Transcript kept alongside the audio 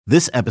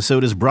This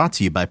episode is brought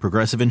to you by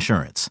Progressive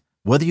Insurance.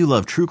 Whether you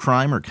love true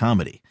crime or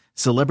comedy,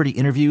 celebrity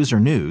interviews or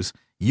news,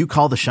 you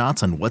call the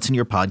shots on what's in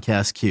your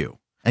podcast queue.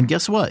 And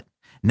guess what?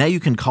 Now you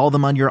can call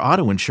them on your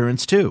auto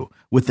insurance too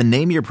with the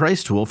Name Your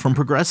Price tool from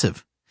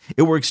Progressive.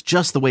 It works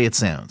just the way it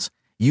sounds.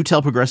 You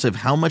tell Progressive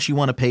how much you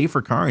want to pay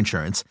for car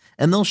insurance,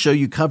 and they'll show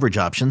you coverage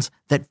options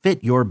that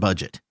fit your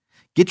budget.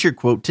 Get your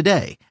quote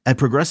today at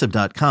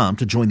Progressive.com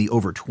to join the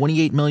over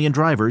 28 million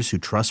drivers who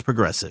trust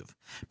Progressive.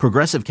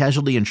 Progressive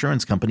Casualty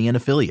Insurance Company and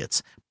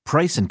Affiliates.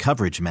 Price and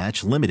coverage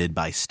match limited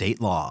by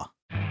state law.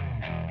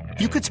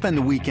 You could spend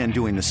the weekend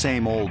doing the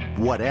same old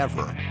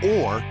whatever,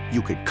 or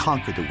you could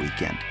conquer the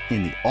weekend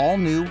in the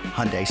all-new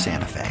Hyundai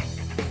Santa Fe.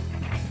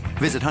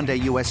 Visit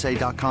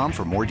HyundaiUSA.com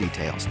for more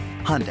details.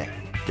 Hyundai,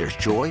 there's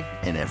joy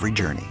in every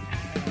journey.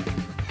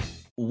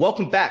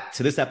 Welcome back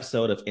to this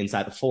episode of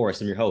Inside the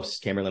Forest. I'm your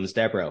host, Cameron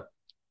Lemons-Debro.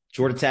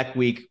 Georgia Tech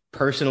week,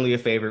 personally a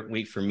favorite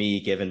week for me,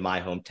 given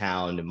my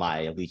hometown and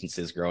my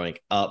allegiances growing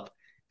up.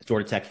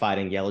 Georgia Tech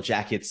Fighting Yellow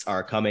Jackets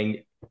are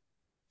coming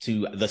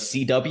to the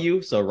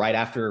CW. So right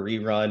after a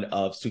rerun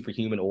of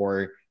Superhuman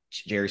or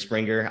Jerry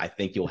Springer, I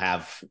think you'll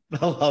have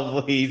a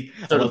lovely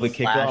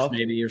kickoff.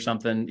 Maybe or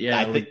something. Yeah,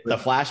 I think the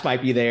Flash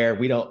might be there.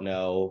 We don't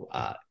know.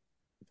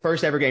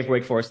 First ever game for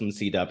Wake Forest in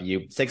the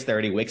CW.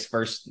 6:30, Wake's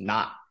first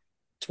not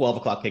 12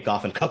 o'clock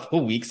kickoff in a couple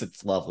of weeks.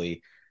 It's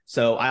lovely.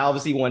 So I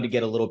obviously wanted to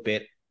get a little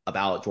bit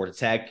about Georgia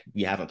Tech.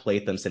 We haven't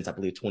played them since, I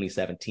believe,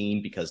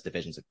 2017 because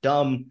divisions are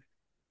dumb.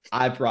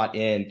 I brought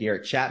in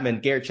Garrett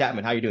Chapman. Garrett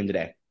Chapman, how are you doing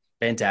today?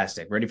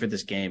 Fantastic. Ready for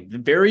this game.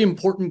 Very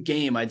important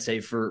game, I'd say,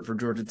 for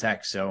Georgia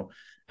Tech. So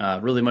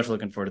really much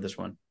looking forward to this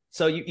one.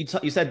 So you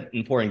said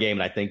important game,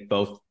 and I think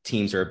both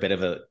teams are a bit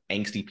of an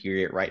angsty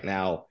period right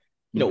now.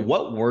 You know,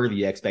 what were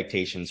the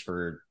expectations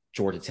for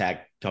Georgia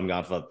Tech coming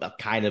off of a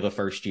kind of a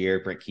first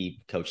year? Brent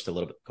Key coached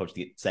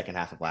the second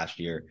half of last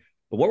year.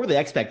 But what were the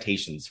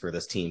expectations for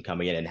this team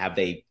coming in, and have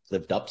they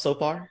lived up so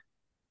far?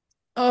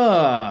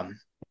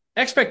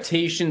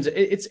 Expectations.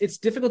 It's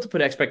difficult to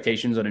put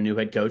expectations on a new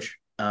head coach.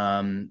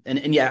 I'm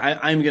going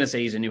to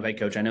say he's a new head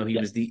coach. I know he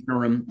was the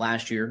interim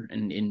last year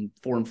and in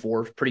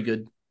 4-4, pretty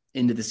good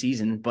into the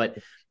season, but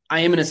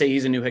I am going to say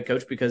he's a new head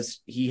coach because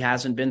he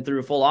hasn't been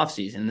through a full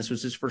offseason. This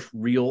was his first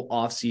real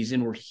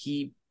offseason where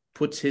he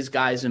puts his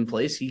guys in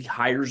place. He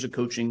hires a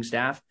coaching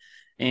staff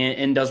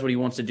and does what he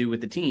wants to do with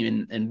the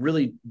team and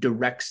really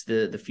directs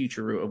the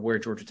future of where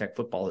Georgia Tech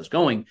football is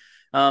going.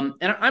 And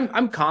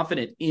I'm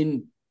confident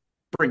in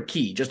Brent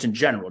Key just in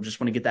general. Just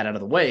want to get that out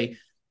of the way.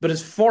 But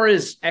as far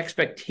as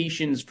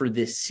expectations for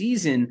this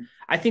season,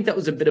 I think that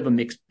was a bit of a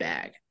mixed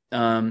bag.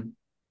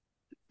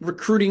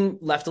 Recruiting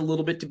left a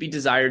little bit to be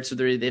desired, so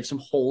they have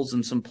some holes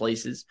in some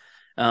places.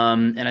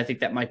 And I think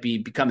that might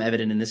become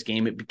evident in this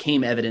game. It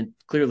became evident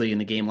clearly in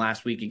the game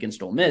last week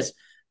against Ole Miss,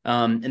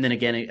 and then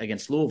again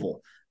against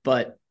Louisville.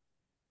 But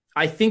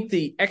I think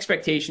the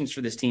expectations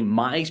for this team,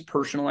 my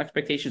personal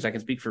expectations, I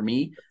can speak for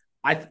me,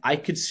 I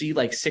could see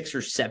like 6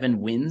 or 7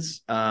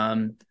 wins.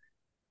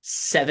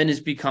 7 is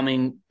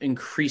becoming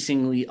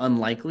increasingly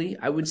unlikely,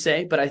 I would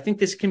say, but I think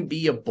this can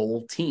be a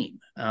bowl team.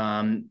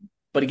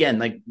 But again,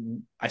 like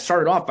I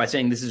started off by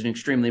saying this is an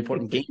extremely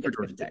important game for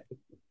Georgia Tech.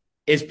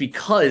 It's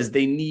because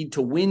they need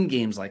to win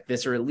games like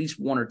this, or at least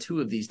 1 or 2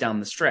 of these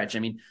down the stretch. I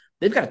mean,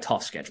 they've got a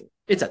tough schedule.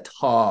 It's a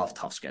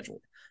tough schedule.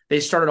 They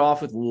started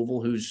off with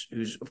Louisville,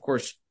 who's of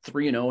course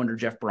 3-0 under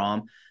Jeff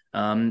Brom.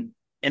 And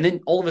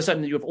then all of a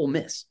sudden you have Ole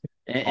Miss.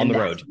 On the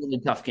road. A really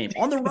tough game.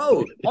 On the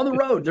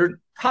road. They're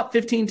top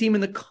 15 team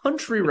in the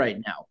country right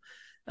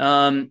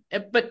now.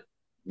 But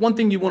one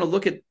thing you want to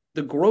look at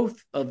the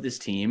growth of this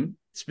team,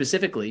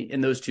 specifically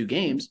in those 2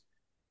 games,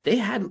 they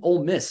had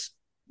Ole Miss,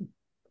 I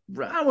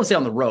don't want to say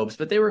on the ropes,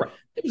 but it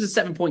was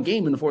a 7-point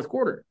game in the fourth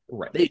quarter.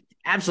 Right. They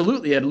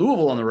absolutely had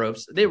Louisville on the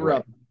ropes. They were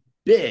up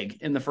big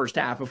in the first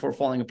half before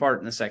falling apart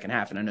in the second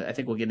half. And I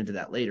think we'll get into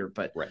that later,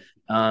 but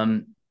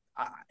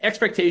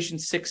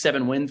expectations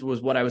 6-7 wins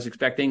was what I was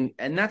expecting.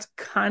 And that's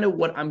kind of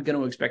what I'm going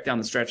to expect down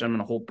the stretch. I'm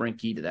going to hold Brent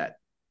Key to that.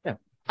 Yeah,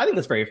 I think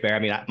that's very fair. I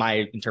mean,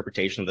 my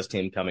interpretation of this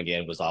team coming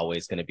in was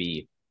always going to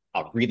be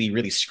a really,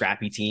 really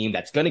scrappy team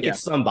that's going to get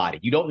somebody.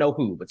 You don't know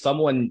who, but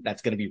someone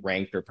that's going to be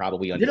ranked or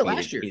probably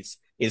undefeated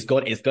is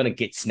going to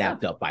get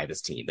snapped up by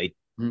this team.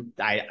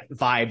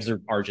 Vibes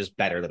are just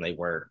better than they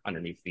were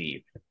underneath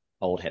the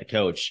old head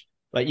coach.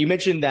 But you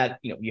mentioned that,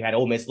 you had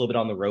Ole Miss a little bit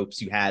on the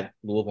ropes. You had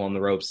Louisville on the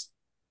ropes.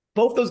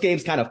 Both those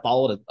games kind of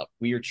followed a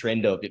weird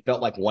trend of, it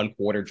felt like one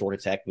quarter Georgia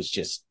Tech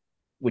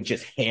would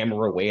just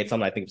hammer away at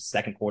something. I think it was the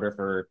second quarter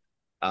for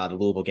the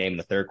Louisville game and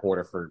the third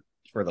quarter for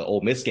the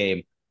Ole Miss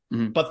game.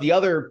 Mm-hmm. But the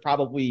other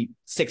probably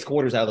 6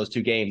 quarters out of those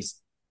 2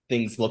 games,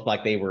 things looked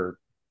like they were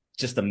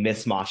just a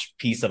mismatch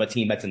piece of a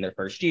team that's in their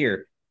first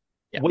year.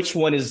 Yeah. Which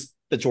one is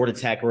the Georgia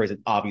Tech, or is it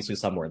obviously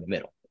somewhere in the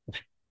middle?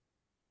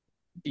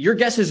 Your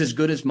guess is as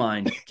good as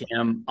mine,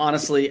 Cam.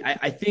 Honestly,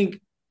 I think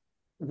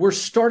we're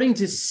starting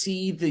to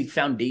see the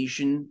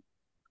foundation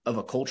of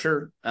a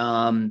culture.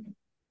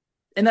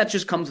 And that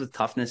just comes with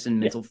toughness and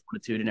mental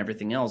fortitude and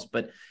everything else.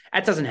 But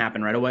that doesn't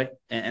happen right away.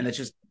 And that's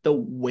just the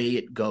way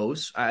it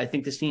goes. I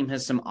think this team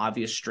has some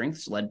obvious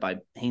strengths led by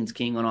Haynes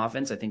King on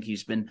offense. I think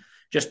he's been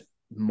just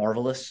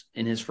marvelous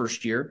in his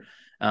first year.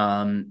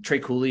 Trey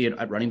Cooley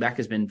at running back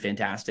has been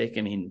fantastic.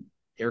 I mean,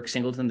 Eric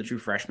Singleton, the true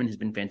freshman, has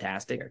been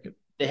fantastic.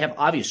 They have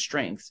obvious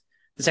strengths.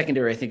 The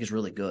secondary, I think, is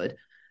really good.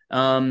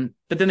 But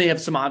then they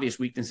have some obvious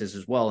weaknesses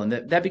as well. And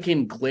that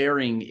became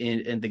glaring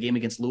in the game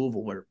against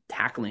Louisville, where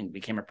tackling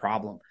became a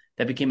problem.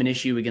 That became an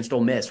issue against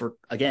Ole Miss, where,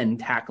 again,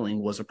 tackling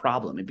was a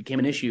problem. It became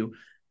an issue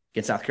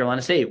against South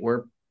Carolina State,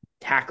 where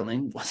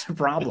tackling was a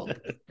problem.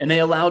 And they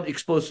allowed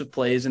explosive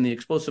plays, and the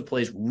explosive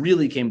plays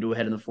really came to a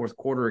head in the fourth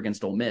quarter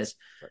against Ole Miss.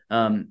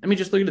 I mean,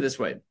 just look at it this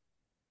way.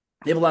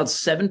 They've allowed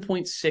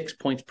 7.6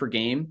 points per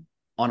game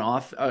on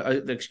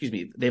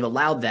they've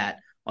allowed that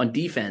on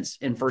defense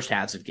in first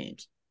halves of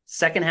games.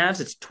 Second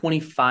halves, it's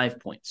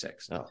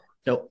 25.6. Oh.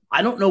 So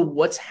I don't know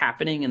what's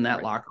happening in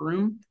that locker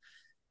room,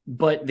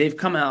 but they've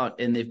come out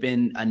and they've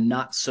been a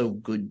not so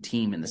good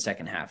team in the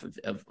second half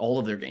of all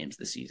of their games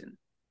this season.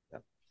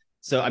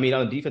 So, I mean,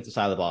 on the defensive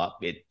side of the ball,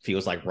 it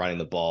feels like running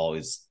the ball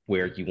is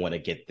where you want to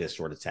get this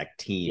Georgia Tech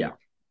team. Yeah.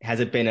 Has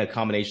it been a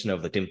combination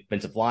of the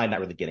defensive line not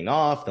really getting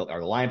off? Are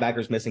the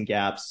linebackers missing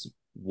gaps?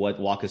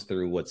 Walk us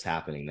through what's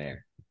happening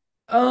there.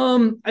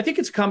 I think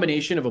it's a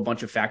combination of a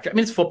bunch of factors. I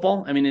mean, it's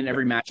football. I mean, and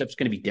every matchup is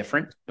going to be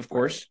different, of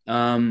course.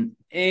 And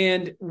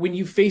when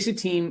you face a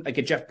team like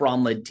a Jeff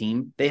Braun-led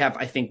team, they have,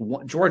 I think,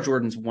 George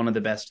Jordan's one of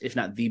the best, if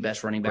not the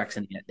best running backs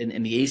in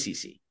the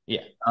ACC.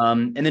 Yeah.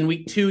 And then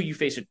week 2, you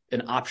face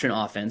an option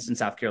offense in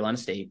South Carolina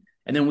State.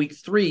 And then week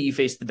 3, you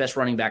face the best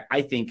running back,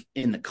 I think,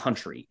 in the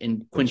country,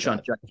 in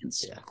Quinshon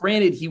Judkins. Yeah.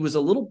 Granted, he was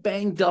a little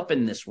banged up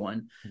in this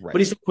one, but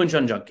he's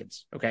Quinshon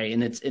Judkins. Okay.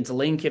 And it's a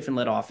Lane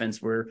Kiffin-led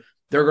offense where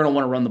they're going to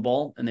want to run the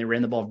ball, and they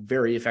ran the ball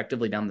very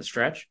effectively down the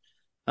stretch.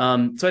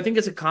 So I think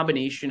it's a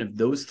combination of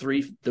those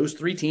three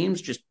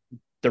teams, just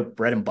their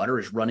bread and butter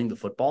is running the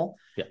football.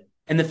 Yeah.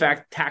 And the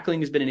fact tackling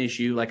has been an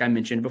issue, like I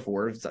mentioned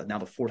before. It's now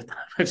the fourth time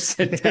I've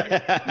said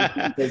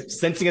that.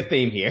 Sensing a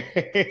theme here.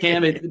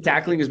 Cam,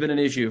 tackling has been an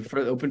issue for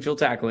open field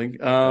tackling.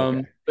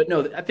 But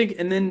no, I think,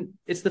 and then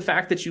it's the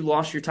fact that you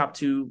lost your top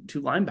two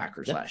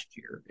linebackers last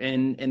year.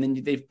 And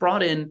then they've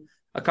brought in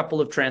a couple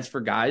of transfer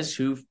guys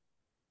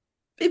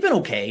they've been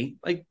okay,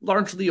 like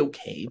largely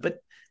okay, but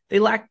they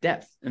lack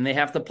depth and they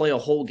have to play a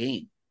whole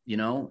game,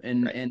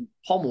 and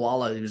Paul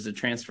Moala, who's a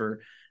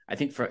transfer, I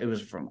think it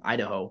was from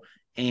Idaho.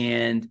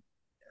 And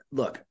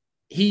look,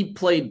 he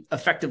played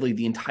effectively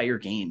the entire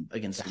game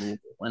against Louisville.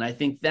 And I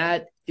think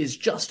that is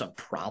just a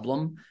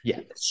problem.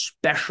 Yeah.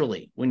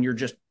 Especially when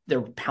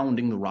they're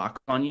pounding the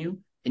rock on you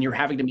and you're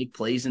having to make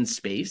plays in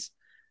space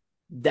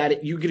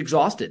that you get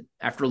exhausted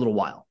after a little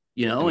while,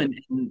 and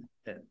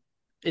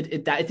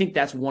I think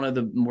that's one of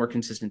the more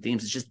consistent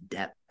themes. It's just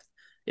depth.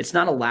 It's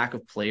not a lack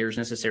of players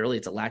necessarily.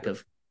 It's a lack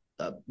of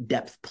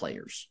depth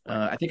players.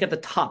 I think at the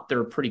top,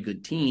 they're a pretty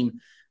good team.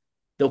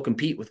 They'll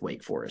compete with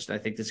Wake Forest. I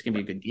think this is going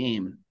to be a good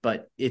game,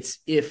 but it's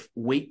if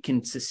Wake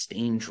can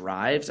sustain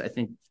drives, I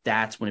think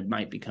that's when it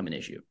might become an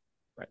issue.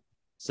 Right.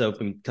 So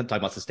when we talk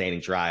about sustaining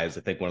drives,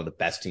 I think one of the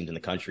best teams in the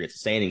country at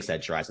sustaining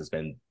said drives has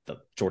been the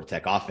Georgia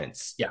Tech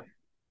offense. Yeah.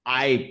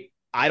 I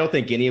don't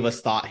think any of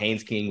us thought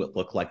Haynes King would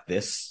look like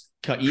this.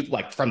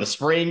 Like from the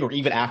spring or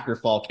even after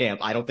fall camp,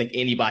 I don't think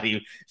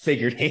anybody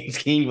figured Haynes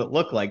King would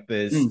look like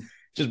this.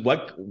 Just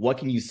what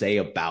can you say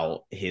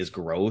about his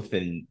growth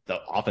and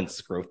the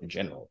offense growth in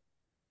general?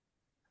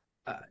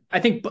 I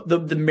think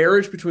the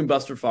marriage between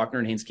Buster Faulkner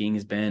and Haynes King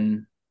has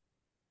been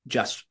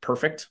just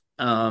perfect,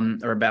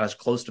 or about as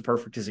close to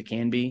perfect as it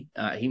can be.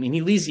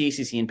 He leads the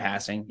ACC in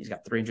passing. He's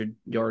got 300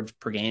 yards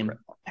per game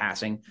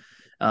passing.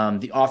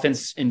 The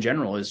offense in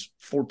general is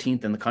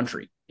 14th in the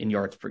country in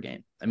yards per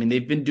game. I mean,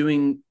 they've been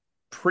doing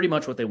pretty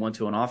much what they want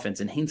to on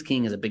offense, and Haynes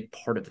King is a big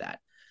part of that.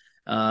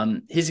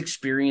 His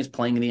experience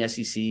playing in the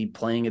SEC,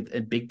 playing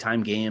at big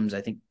time games,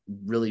 I think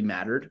really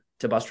mattered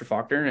to Buster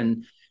Faulkner,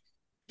 and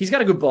he's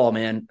got a good ball,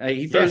 man.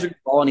 He throws a good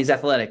ball and he's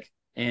athletic,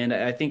 and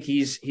I think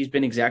he's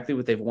been exactly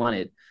what they've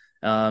wanted.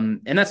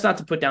 And that's not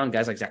to put down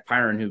guys like Zach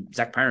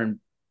Pyron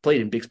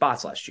played in big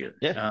spots last year.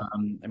 Yeah.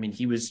 I mean,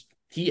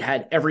 he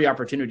had every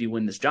opportunity to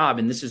win this job,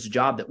 and this is a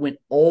job that went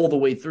all the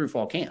way through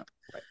fall camp.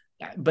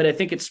 Right. But I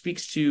think it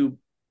speaks to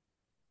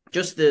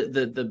just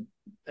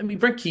I mean,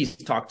 Brent Keyes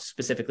talked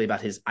specifically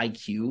about his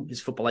IQ, his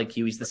football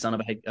IQ. He's the son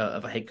of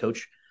a head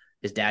coach.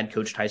 His dad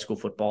coached high school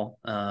football.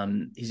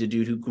 He's a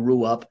dude who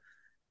grew up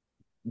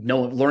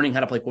learning how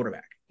to play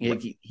quarterback.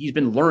 He's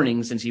been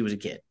learning since he was a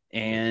kid.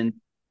 And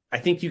I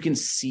think you can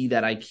see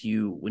that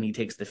IQ when he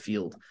takes the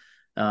field.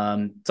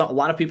 So a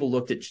lot of people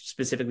looked at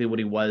specifically what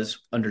he was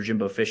under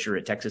Jimbo Fisher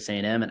at Texas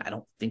A&M, and I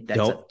don't think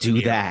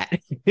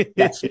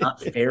that's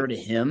not fair to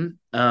him.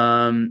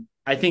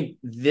 I think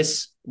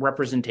this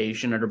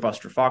representation under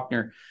Buster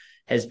Faulkner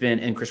has been,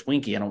 and Chris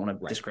Winkie, I don't want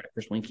to discredit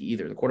Chris Winkie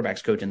either, the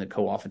quarterback's coach and the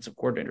co-offensive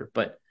coordinator,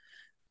 but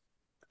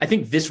I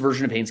think this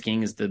version of Haynes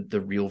King is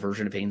the real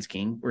version of Haynes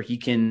King, where he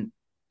can,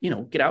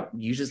 get out,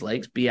 use his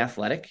legs, be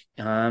athletic,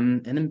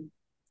 and then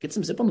get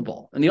some zip on the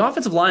ball. And the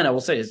offensive line, I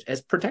will say,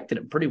 has protected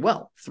him pretty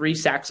well. 3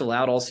 sacks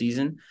allowed all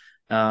season.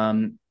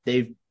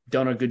 They've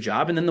done a good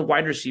job. And then the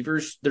wide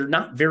receivers, they're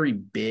not very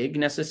big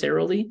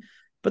necessarily,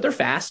 but they're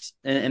fast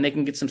and they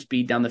can get some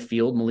speed down the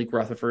field. Malik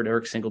Rutherford,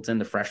 Eric Singleton,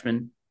 the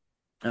freshman,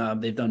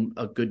 they've done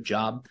a good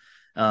job.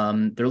 They're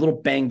a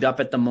little banged up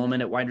at the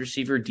moment at wide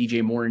receiver.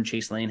 DJ Moore and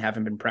Chase Lane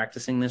haven't been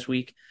practicing this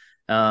week.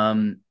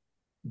 But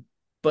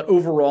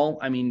overall,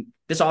 I mean,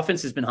 this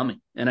offense has been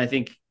humming. And I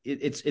think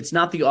it's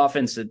not the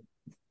offense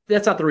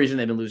that's not the reason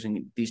they've been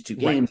losing these 2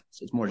 games.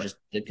 Right. It's more just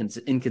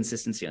the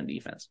inconsistency on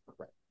defense.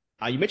 Right.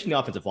 You mentioned the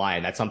offensive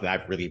line. That's something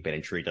I've really been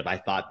intrigued of. I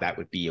thought that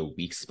would be a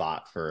weak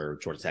spot for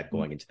Georgia Tech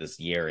going into this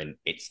year, and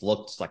it's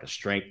looked like a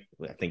strength.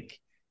 I think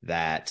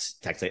that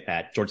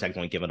Georgia Tech's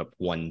only given up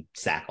 1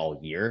 sack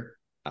all year.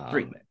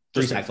 3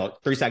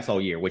 sacks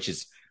all year, which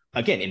is,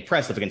 again,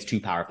 impressive against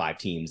 2 Power 5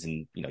 teams.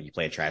 And, you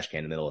play a trash can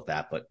in the middle of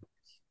that, but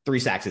 3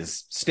 sacks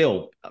is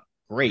still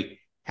great.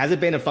 Has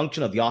it been a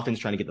function of the offense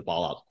trying to get the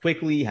ball out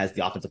quickly? Has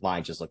the offensive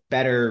line just looked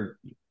better?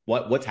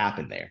 What's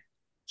happened there?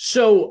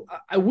 So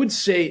I would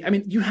say, I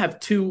mean, you have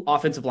 2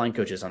 offensive line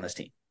coaches on this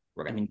team.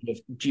 Right. I mean, you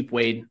have Jeep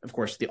Wade, of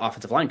course, the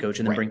offensive line coach,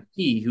 and then right. Brink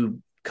Key, who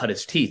cut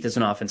his teeth as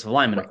an offensive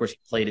lineman. Right. Of course, he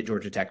played at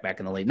Georgia Tech back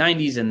in the late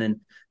 90s, and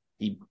then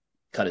he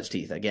cut his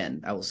teeth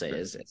again, I will say,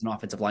 as an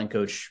offensive line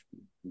coach,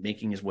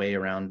 making his way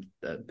around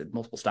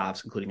multiple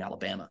stops, including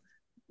Alabama.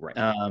 Right.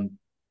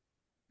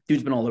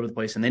 Dude's been all over the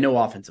place, and they know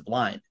offensive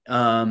line.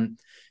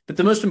 But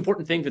the most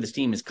important thing for this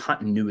team is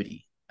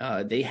continuity.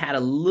 They had a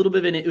little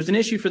bit of it was an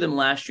issue for them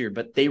last year,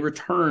 but they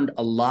returned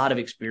a lot of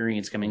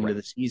experience coming into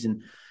the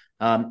season.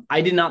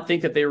 I did not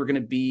think that they were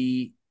going to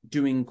be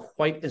doing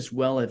quite as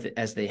well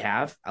as they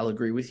have. I'll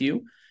agree with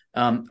you.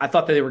 I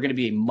thought that they were going to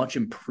be a much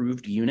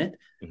improved unit.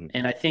 Mm-hmm.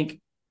 And I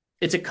think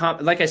it's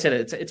like I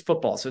said, it's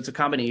football. So it's a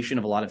combination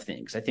of a lot of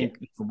things. I think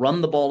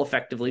run the ball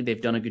effectively.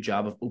 They've done a good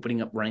job of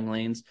opening up running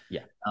lanes.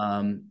 Yeah.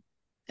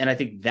 And I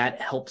think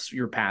that helps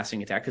your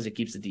passing attack because it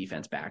keeps the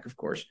defense back, of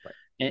course.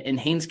 Right. And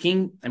Haynes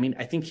King, I mean,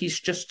 I think he's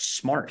just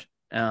smart.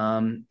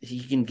 He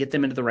can get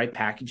them into the right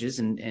packages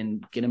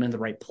and get them in the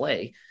right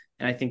play.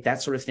 And I think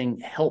that sort of thing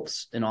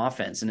helps an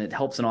offense, and it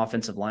helps an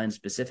offensive line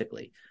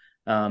specifically.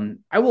 I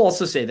will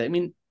also say that, I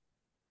mean,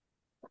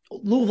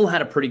 Louisville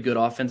had a pretty good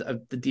offense.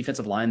 The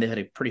defensive line, they had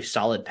a pretty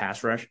solid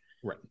pass rush.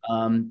 Right.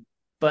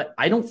 But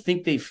I don't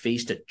think they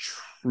faced a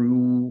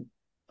true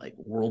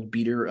world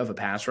beater of a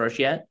pass rush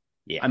yet.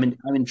 Yeah. I'm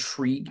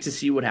intrigued to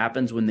see what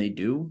happens when they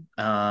do.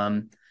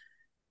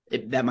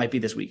 That might be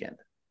this weekend.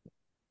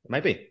 It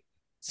might be.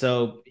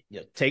 So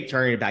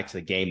turning it back to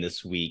the game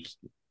this week,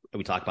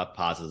 we talked about the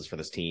positives for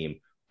this team,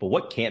 but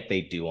what can't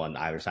they do on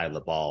either side of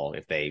the ball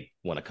if they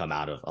want to come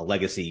out of a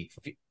legacy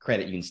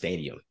Credit Union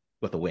Stadium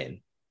with a win?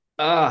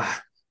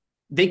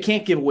 They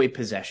can't give away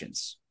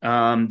possessions.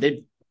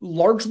 They've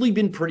largely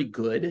been pretty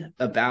good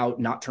about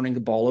not turning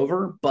the ball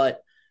over,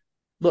 but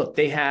look,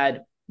 they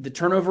had the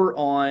turnover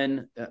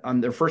on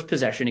their first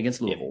possession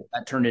against Louisville.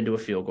 That turned into a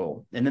field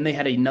goal. And then they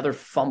had another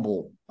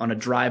fumble on a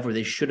drive where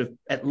they should have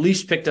at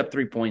least picked up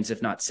 3 points,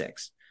 if not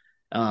 6.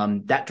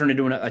 That turned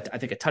into, I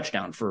think, a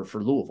touchdown for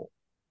Louisville.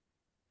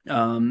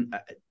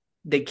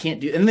 They can't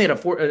do, and they had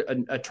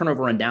a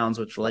turnover on downs,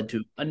 which led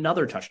to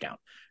another touchdown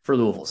for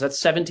Louisville. So that's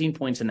 17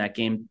 points in that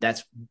game.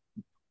 That's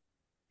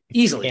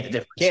easily the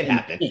difference. Can't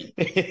happen.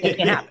 It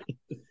can't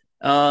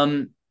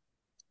happen.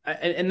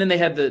 And then they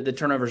had the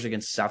turnovers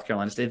against South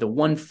Carolina State. The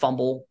one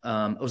fumble,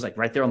 it was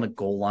right there on the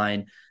goal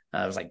line.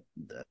 It was I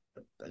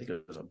think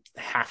it was a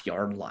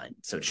half-yard line.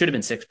 So it should have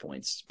been 6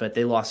 points, but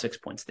they lost 6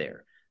 points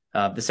there.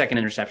 The second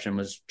interception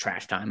was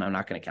trash time. I'm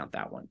not going to count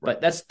that one.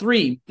 But that's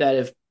 3 that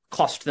have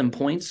cost them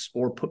points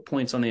or put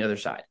points on the other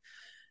side.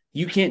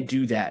 You can't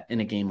do that in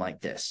a game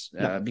like this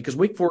because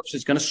Wake Forest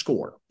is going to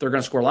score. They're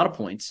going to score a lot of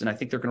points, and I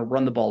think they're going to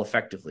run the ball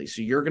effectively.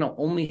 So you're going to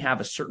only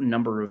have a certain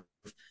number of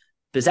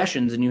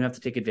possessions, and you have to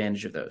take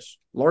advantage of those.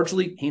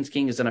 Largely, Haynes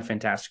King has done a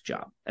fantastic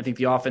job. I think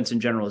the offense in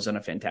general has done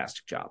a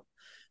fantastic job.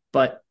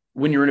 But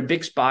when you're in a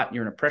big spot,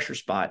 you're in a pressure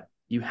spot,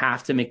 you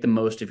have to make the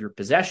most of your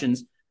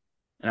possessions.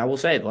 And I will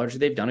say, largely,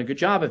 they've done a good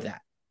job of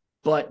that.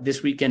 But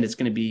this weekend, it's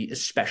going to be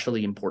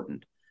especially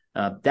important.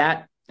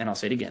 That, and I'll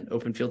say it again,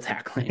 open field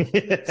tackling.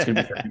 It's going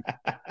to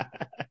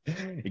be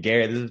very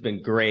Garrett, this has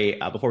been great.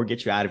 Before we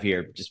get you out of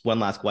here, just one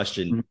last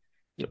question. Mm-hmm.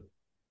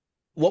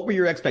 What were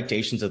your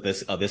expectations of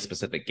this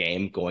specific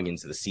game going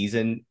into the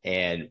season,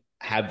 and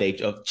have they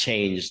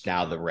changed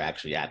now that we're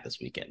actually at this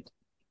weekend?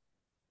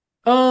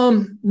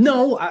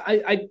 No,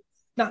 I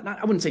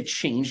wouldn't say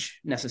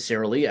change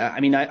necessarily.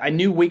 I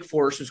knew Wake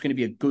Forest was going to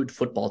be a good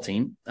football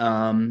team.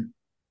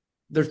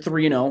 They're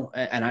 3-0,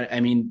 and I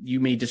mean, you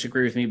may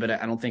disagree with me, but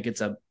I don't think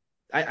it's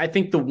I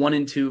think the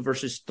 1-2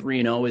 versus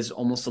 3-0 is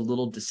almost a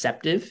little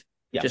deceptive.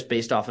 Yeah. Just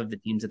based off of the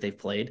teams that they've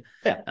played.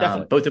 Yeah,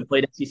 definitely. Both have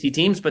played SEC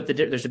teams, but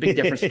there's a big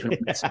difference between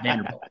Miss and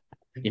Vanderbilt,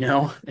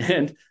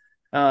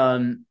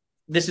 And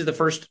this is the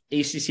first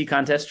ACC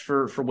contest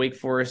for Wake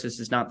Forest. This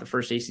is not the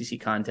first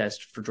ACC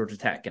contest for Georgia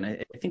Tech. And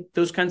I think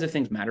those kinds of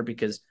things matter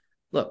because,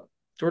 look,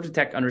 Georgia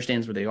Tech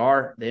understands where they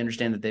are. They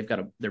understand that they've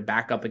got their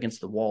back up against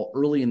the wall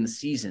early in the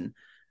season.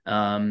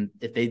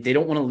 If they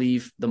don't want to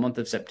leave the month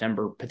of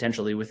September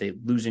potentially with a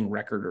losing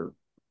record,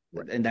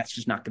 and that's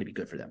just not going to be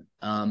good for them.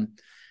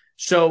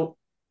 So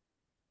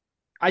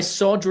I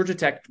saw Georgia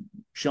Tech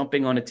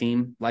jumping on a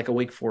team like a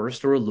Wake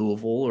Forest or a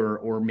Louisville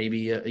or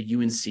maybe a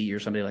UNC or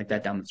somebody like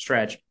that down the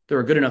stretch. They're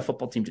a good enough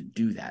football team to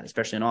do that,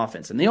 especially on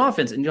offense. And the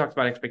offense, and you talked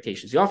about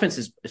expectations, the offense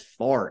is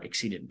far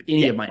exceeded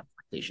any of my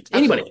expectations,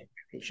 anybody's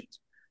expectations,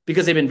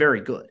 because they've been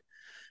very good.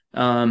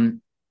 The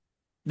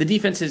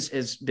defense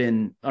has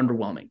been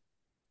underwhelming.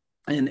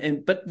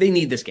 But they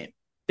need this game.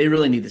 They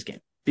really need this game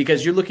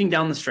because you're looking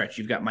down the stretch.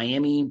 You've got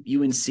Miami,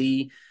 UNC,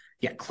 you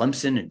got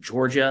Clemson and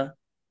Georgia.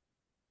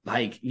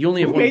 Like you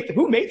only have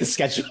who made the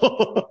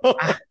schedule?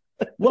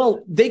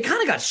 Well, they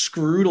kind of got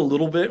screwed a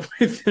little bit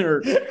with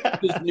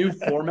this new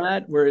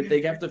format where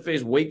they have to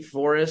face Wake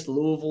Forest,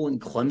 Louisville, and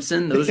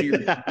Clemson. Those are your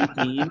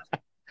teams.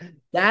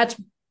 That's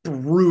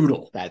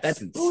brutal.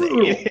 That's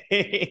insane.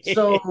 Brutal.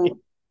 So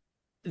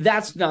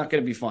that's not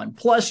going to be fun.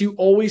 Plus, you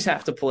always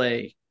have to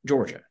play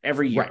Georgia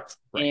every year,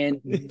 right.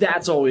 And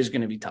that's always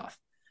going to be tough.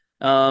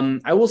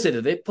 I will say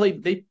that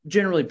they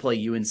generally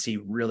play UNC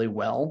really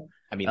well.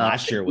 I mean,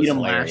 last year was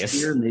hilarious.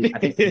 Last year,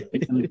 I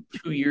think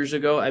 2 years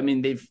ago. I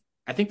mean,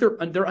 I think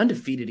they're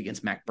undefeated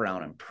against Mac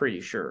Brown. I'm pretty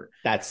sure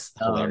that's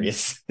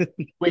hilarious.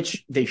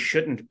 Which they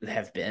shouldn't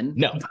have been.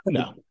 No,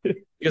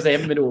 because they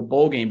haven't been to a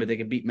bowl game, but they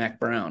could beat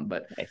Mac Brown.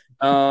 But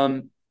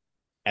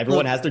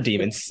everyone has their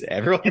demons.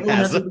 Everyone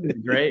has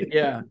them, right?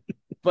 Yeah.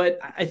 But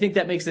I think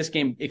that makes this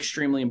game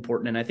extremely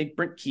important. And I think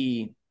Brent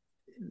Key,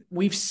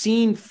 we've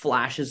seen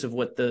flashes of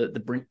what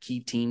the Brent Key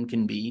team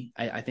can be.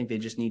 I think they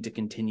just need to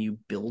continue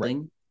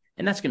building. Right.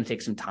 And that's going to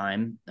take some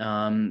time.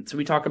 So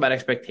we talk about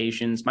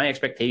expectations. My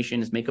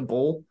expectation is make a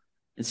bowl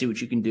and see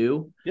what you can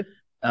do. Yep.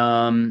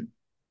 And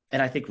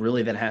I think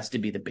really that has to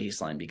be the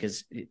baseline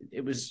because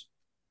it was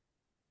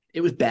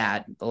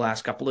bad the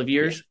last couple of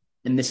years.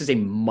 Yeah. And this is a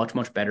much,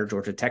 much better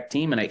Georgia Tech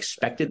team. And I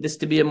expected this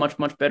to be a much,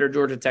 much better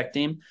Georgia Tech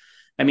team.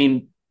 I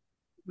mean,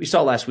 we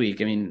saw last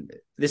week. I mean,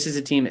 this is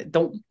a team.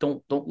 Don't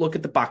look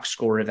at the box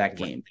score of that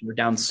game. We're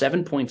down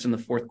 7 points in the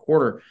fourth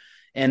quarter.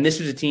 And this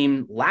was a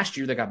team last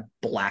year that got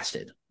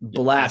blasted,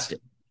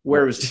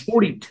 where it was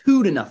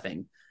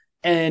 42-0.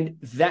 And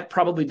that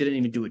probably didn't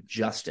even do it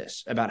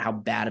justice about how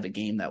bad of a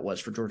game that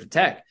was for Georgia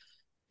Tech.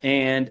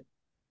 And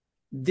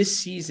this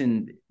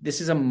season,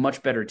 this is a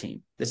much better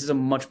team.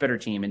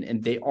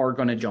 And they are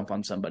going to jump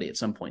on somebody at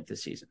some point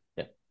this season.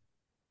 Yeah.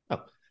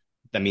 Oh,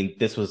 I mean,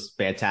 this was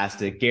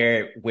fantastic.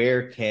 Garrett,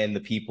 where can the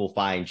people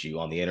find you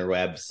on the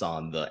interwebs,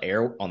 on the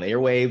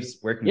airwaves?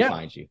 Where can we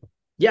find you?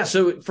 Yeah,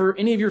 so for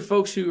any of your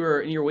folks who are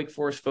any of your Wake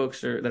Forest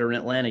folks that are in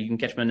Atlanta, you can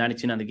catch me on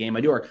 92.9 The Game.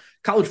 I do our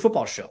college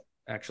football show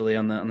actually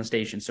on the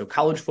station. So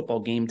college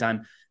football game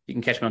time. You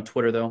can catch me on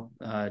Twitter though,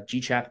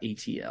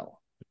 GChapATL.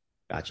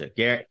 Gotcha,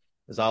 Garrett.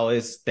 As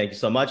always, thank you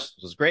so much.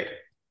 This was great.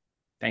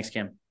 Thanks,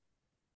 Kim.